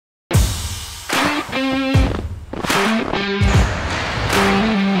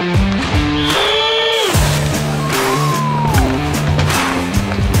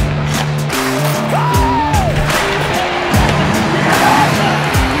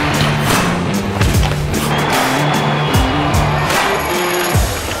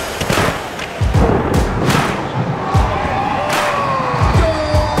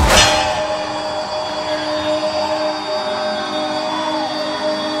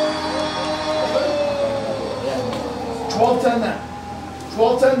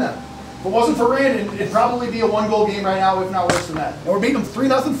If it wasn't for Randon, it'd probably be a one-goal game right now, if not worse than that. And we're beating them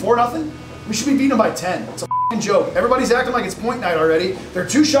 3-0, 4-0. We should be beating them by 10. It's a f***ing joke. Everybody's acting like it's point night already. They're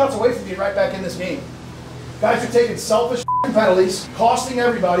 2 shots away from being right back in this game. Guys are taking selfish penalties, costing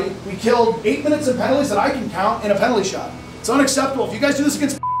everybody. We killed 8 minutes of penalties that I can count in a penalty shot. It's unacceptable. If you guys do this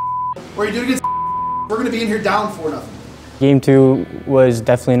against or you do it against we're going to be in here down 4-0. Game 2 was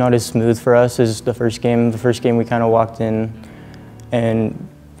definitely not as smooth for us as the first game. The first game we kind of walked in and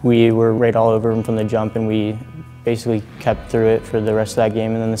we were right all over them from the jump, and we basically kept through it for the rest of that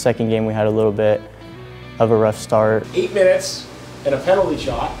game. And then the second game we had a little bit of a rough start. 8 minutes and a penalty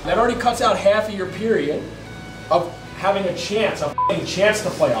shot. That already cuts out half of your period of having a chance, to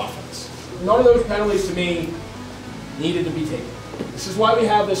play offense. None of those penalties to me needed to be taken. This is why we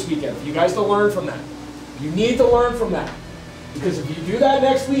have this weekend, for you guys to learn from that. You need to learn from that. Because if you do that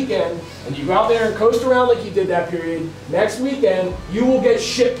next weekend, and you go out there and coast around like you did that period, next weekend, you will get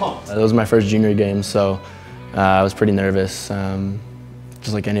shit pumped. That was my first junior game, so I was pretty nervous,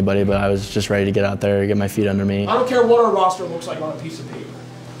 just like anybody, but I was just ready to get out there, get my feet under me. I don't care what our roster looks like on a piece of paper.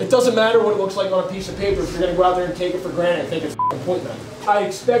 It doesn't matter what it looks like on a piece of paper if you're going to go out there and take it for granted and think it's a point night. I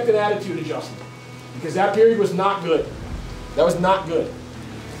expect an attitude adjustment, because that period was not good. That was not good.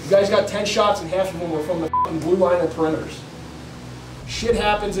 You guys got 10 shots and half of them were from the blue line and perimeters. Shit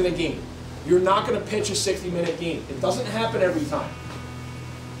happens in a game. You're not going to pitch a 60-minute game. It doesn't happen every time.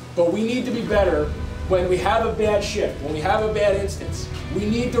 But we need to be better when we have a bad shift, when we have a bad instance. We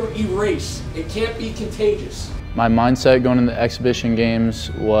need to erase. It can't be contagious. My mindset going into the exhibition games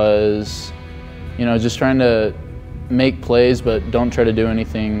was, just trying to make plays, but don't try to do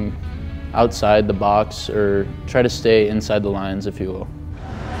anything outside the box or try to stay inside the lines, if you will.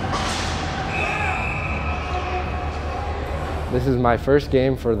 This is my first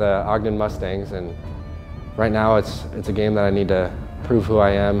game for the Ogden Mustangs, and right now it's a game that I need to prove who I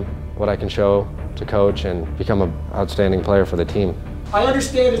am, what I can show to coach, and become an outstanding player for the team. I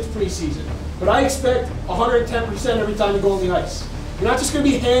understand it's preseason, but I expect 110% every time you go on the ice. You're not just going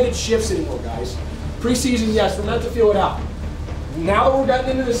to be handed shifts anymore, guys. Preseason, yes, we're meant to feel it out. Now that we're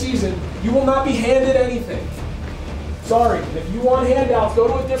getting into the season, you will not be handed anything. Sorry, if you want handouts, go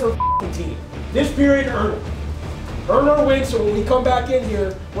to a different team. This period, earn it. Earn our win, so when we come back in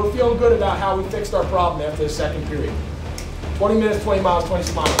here, we're feeling good about how we fixed our problem after the second period. 20 minutes, 20 miles, 20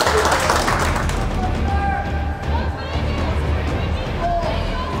 smiles.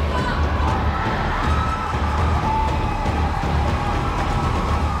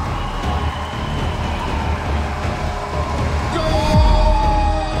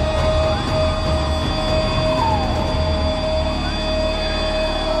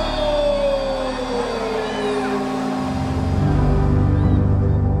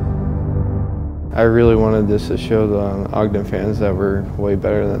 I really wanted this to show the Ogden fans that we're way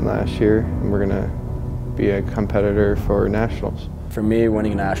better than last year, and we're going to be a competitor for nationals. For me,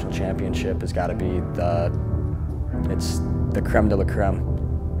 winning a national championship has got to be it's the creme de la creme.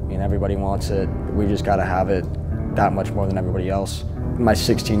 I mean, everybody wants it. We just got to have it that much more than everybody else. My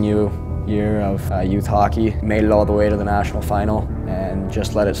 16U year of youth hockey, made it all the way to the national final and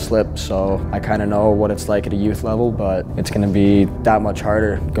just let it slip. So I kind of know what it's like at a youth level, but it's going to be that much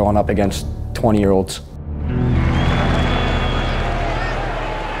harder going up against 20-year-olds.